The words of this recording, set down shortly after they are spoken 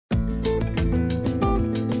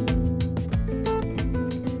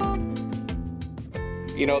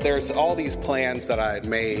There's all these plans that I had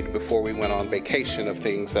made before we went on vacation of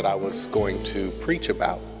things that I was going to preach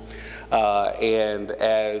about. And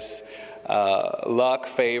as luck,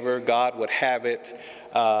 favor, God would have it,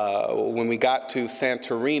 when we got to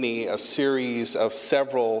Santorini, a series of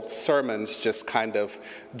several sermons just kind of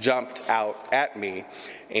jumped out at me.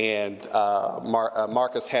 And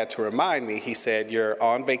Marcus had to remind me. He said, "You're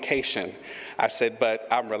on vacation." I said, "But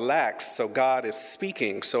I'm relaxed, so God is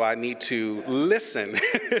speaking, so I need to listen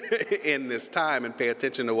in this time and pay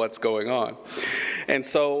attention to what's going on." And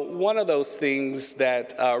so one of those things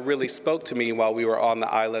that really spoke to me while we were on the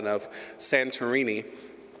island of Santorini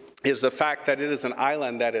is the fact that it is an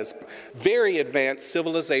island that is very advanced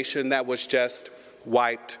civilization that was just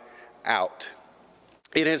wiped out.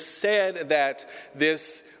 It is said that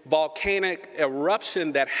this volcanic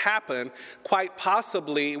eruption that happened quite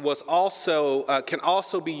possibly was also can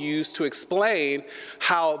also be used to explain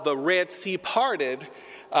how the Red Sea parted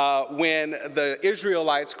when the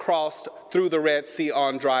Israelites crossed through the Red Sea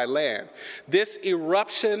on dry land. This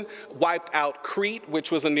eruption wiped out Crete, which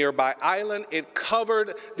was a nearby island. It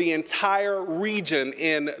covered the entire region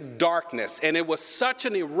in darkness. And it was such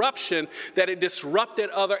an eruption that it disrupted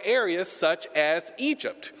other areas such as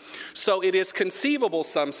Egypt. So it is conceivable,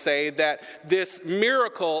 some say, that this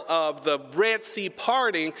miracle of the Red Sea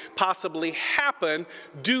parting possibly happened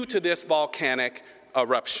due to this volcanic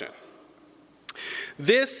eruption.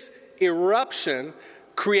 This eruption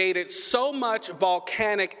created so much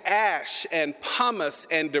volcanic ash and pumice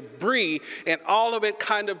and debris, and all of it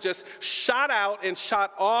kind of just shot out and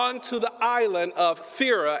shot onto the island of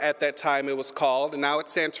Thera at that time it was called, and now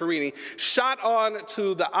it's Santorini, shot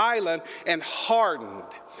onto the island and hardened.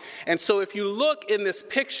 And so if you look in this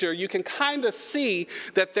picture, you can kind of see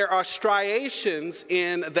that there are striations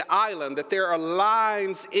in the island, that there are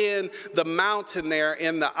lines in the mountain there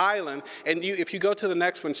in the island. And if you go to the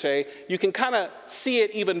next one, Shay, you can kind of see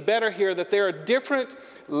it even better here, that there are different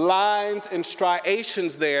lines and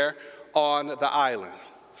striations there on the island.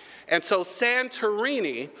 And so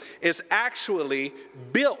Santorini is actually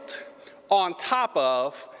built on top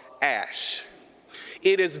of ash.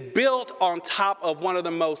 It is built on top of one of the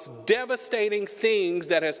most devastating things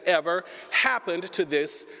that has ever happened to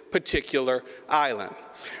this particular island.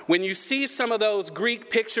 When you see some of those Greek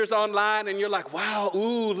pictures online and you're like, wow,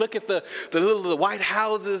 ooh, look at the white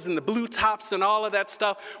houses and the blue tops and all of that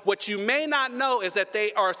stuff. What you may not know is that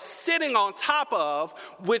they are sitting on top of,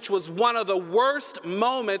 which was one of the worst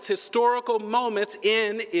moments, historical moments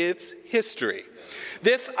in its history.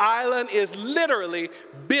 This island is literally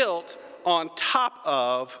built on top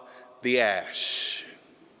of the ash.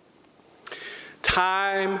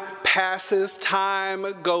 Time passes, time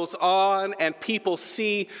goes on, and people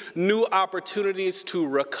see new opportunities to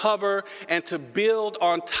recover and to build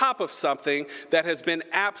on top of something that has been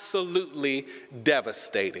absolutely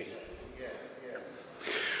devastating.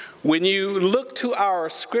 When you look to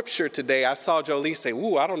our scripture today, I saw Jolie say,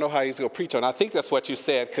 "Ooh, I don't know how he's going to preach on." I think that's what you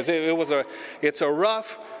said, because it's a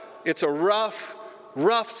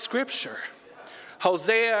rough scripture.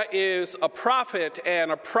 Hosea is a prophet,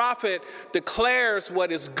 and a prophet declares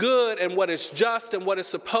what is good and what is just and what is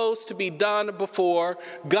supposed to be done before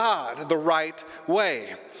God the right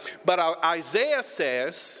way. But Isaiah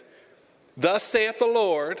says, "Thus saith the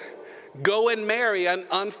Lord, go and marry an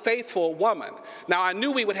unfaithful woman." Now, I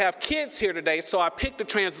knew we would have kids here today, so I picked a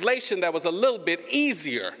translation that was a little bit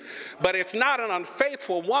easier. But it's not an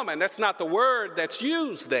unfaithful woman. That's not the word that's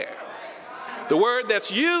used there. The word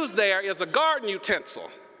that's used there is a garden utensil.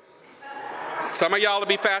 Some of y'all will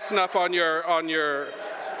be fast enough on your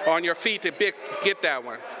feet to get that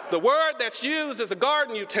one. The word that's used is a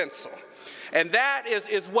garden utensil. And that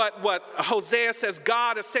is what Hosea says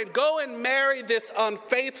God is saying. Go and marry this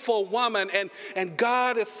unfaithful woman. And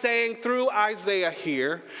God is saying through Isaiah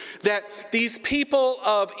here that these people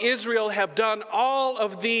of Israel have done all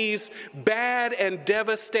of these bad and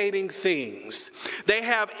devastating things. They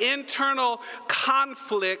have internal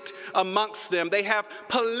conflict amongst them. They have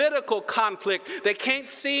political conflict. They can't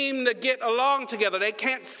seem to get along together. They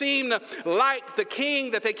can't seem to like the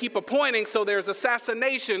king that they keep appointing, so there's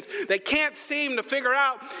assassinations. They can't seem to figure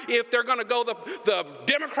out if they're going to go the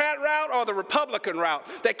Democrat route or the Republican route.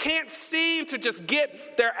 They can't seem to just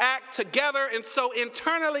get their act together. And so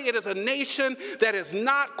internally it is a nation that is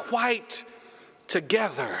not quite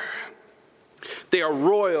together. They are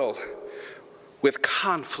roiled with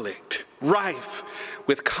conflict, rife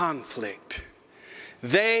with conflict.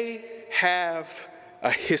 They have a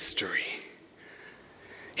history.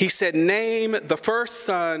 He said, name the first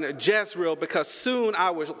son Jezreel, because soon I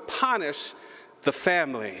will punish the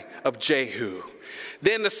family of Jehu.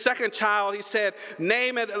 Then the second child, he said,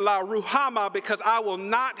 name it La Ruhamah, because I will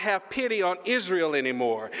not have pity on Israel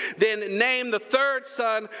anymore. Then name the third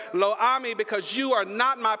son Lo-Ami, because you are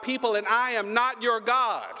not my people and I am not your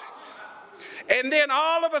God. And then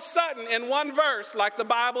all of a sudden, in one verse, like the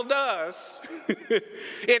Bible does,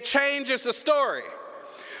 it changes the story.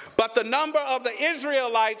 But the number of the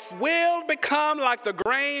Israelites will become like the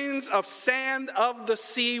grains of sand of the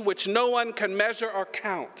sea, which no one can measure or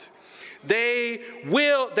count. They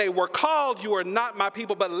were called, you are not my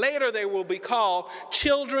people, but later they will be called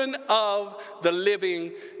children of the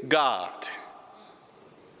living God.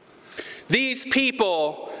 These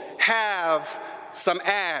people have some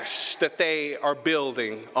ash that they are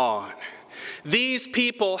building on. These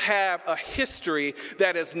people have a history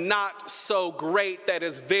that is not so great, that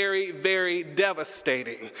is very, very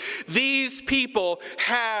devastating. These people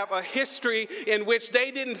have a history in which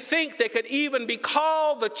they didn't think they could even be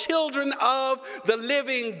called the children of the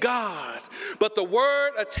living God. But the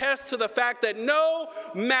word attests to the fact that no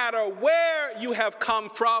matter where you have come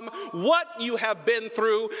from, what you have been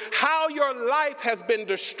through, how your life has been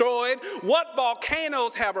destroyed, what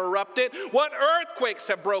volcanoes have erupted, what earthquakes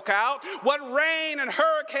have broke out, what rain and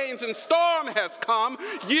hurricanes and storm has come,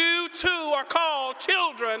 you too are called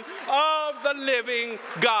children of the living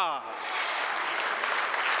God.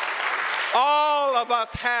 All of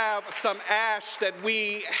us have some ash that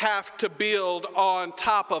we have to build on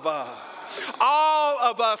top of us. All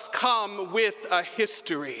of us come with a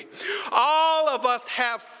history. All of us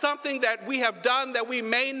have something that we have done that we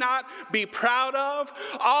may not be proud of.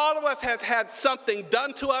 All of us has had something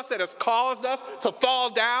done to us that has caused us to fall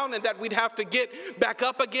down and that we'd have to get back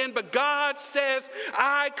up again. But God says,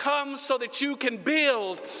 I come so that you can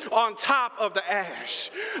build on top of the ash.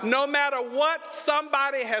 No matter what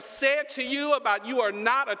somebody has said to you about you are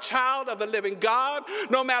not a child of the living God,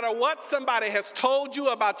 no matter what somebody has told you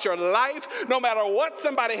about your life, no matter what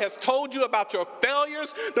somebody has told you about your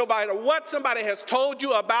failures, no matter what somebody has told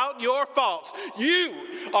you about your faults, you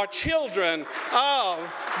are children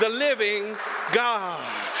of the living God.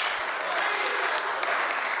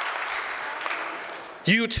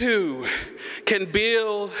 You too can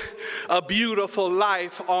build a beautiful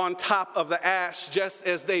life on top of the ash, just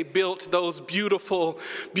as they built those beautiful,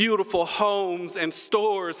 beautiful homes and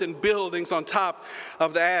stores and buildings on top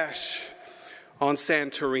of the ash on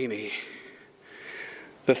Santorini.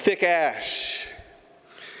 The thick ash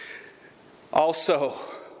also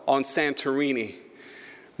on Santorini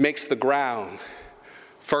makes the ground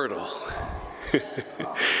fertile.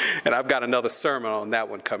 And I've got another sermon on that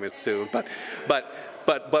one coming soon. But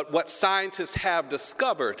what scientists have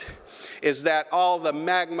discovered is that all the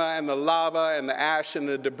magma and the lava and the ash and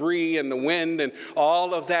the debris and the wind and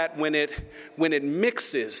all of that, when it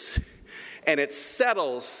mixes and it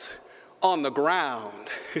settles on the ground,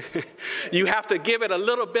 you have to give it a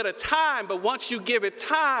little bit of time, but once you give it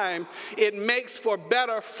time, it makes for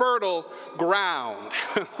better fertile ground.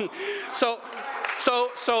 So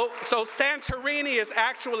Santorini is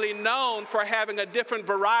actually known for having a different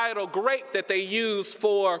varietal grape that they use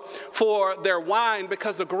for their wine,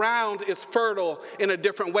 because the ground is fertile in a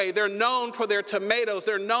different way. They're known for their tomatoes.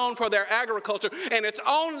 They're known for their agriculture. And it's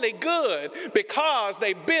only good because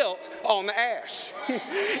they built on the ash.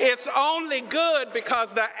 It's only good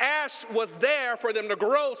because the ash was there for them to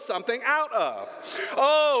grow something out of.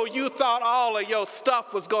 Oh, you thought all of your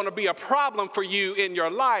stuff was going to be a problem for you in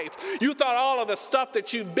your life. You thought all of the stuff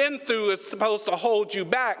that you've been through is supposed to hold you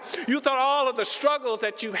back. You thought all of the struggles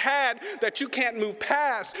that you've had that you can't move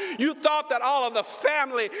past. You thought that all of the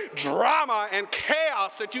family drama and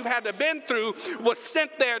chaos that you've had to been through was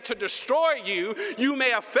sent there to destroy you. You may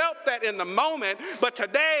have felt that in the moment, but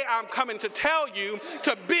today I'm coming to tell you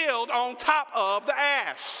to build on top of the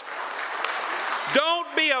ash. Don't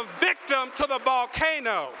be a victim to the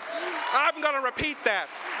volcano. I'm going to repeat that.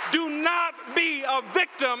 Do not be a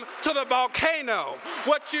victim to the volcano.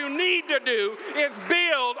 What you need to do is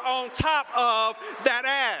build on top of that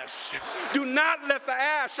ash. Do not let the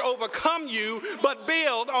ash overcome you, but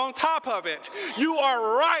build on top of it. You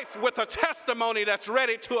are rife with a testimony that's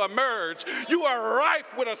ready to emerge. You are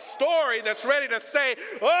rife with a story that's ready to say,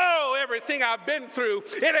 oh, everything I've been through,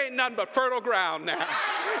 it ain't nothing but fertile ground now.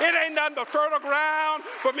 It ain't nothing but fertile ground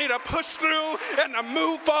for me to push through and to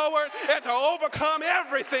move forward and to overcome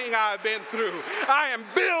everything I've been through. I am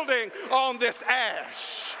building on this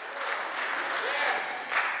ash.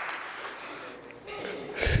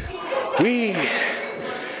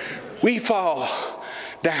 We fall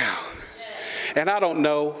down. And I don't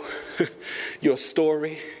know your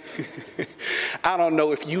story. I don't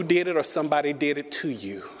know if you did it or somebody did it to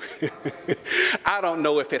you. I don't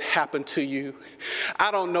know if it happened to you.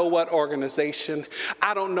 I don't know what organization.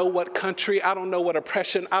 I don't know what country. I don't know what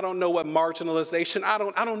oppression. I don't know what marginalization. I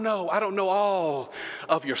don't know. I don't know all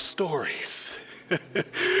of your stories.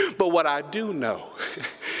 But what I do know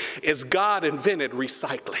is God invented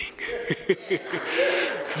recycling.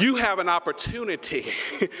 You have an opportunity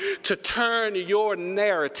to turn your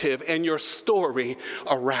narrative and your story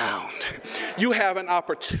around. You have an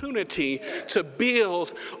opportunity to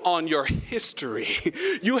build on your history.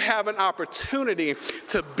 You have an opportunity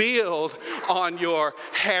to build on your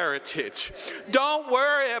heritage. Don't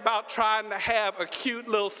worry about trying to have a cute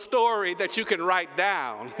little story that you can write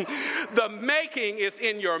down. The making is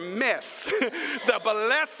in your mess. The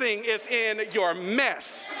blessing is in your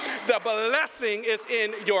mess. The blessing is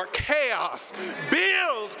in your chaos.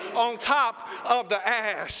 Build on top of the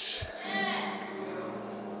ash.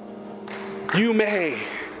 You may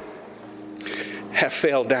have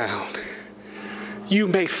fell down. You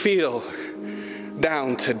may feel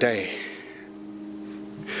down today.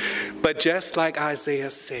 But just like Isaiah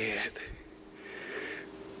said,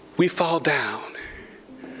 we fall down,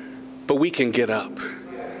 but we can get up.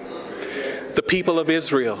 The people of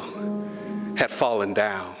Israel had fallen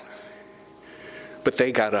down, but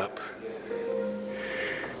they got up.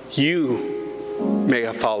 You may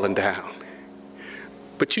have fallen down,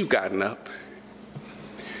 but you've gotten up.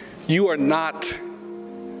 You are not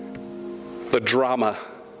the drama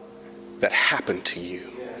that happened to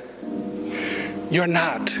you. You're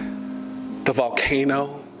not the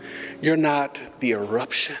volcano. You're not the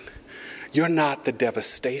eruption. You're not the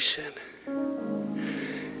devastation.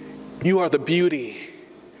 You are the beauty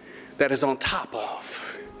that is on top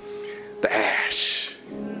of the ash.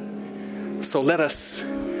 So let us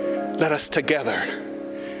together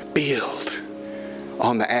build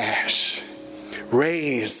on the ash.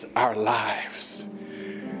 Raise our lives.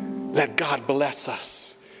 Let God bless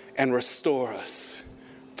us and restore us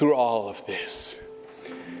through all of this.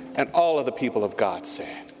 And all of the people of God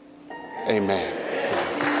said, amen.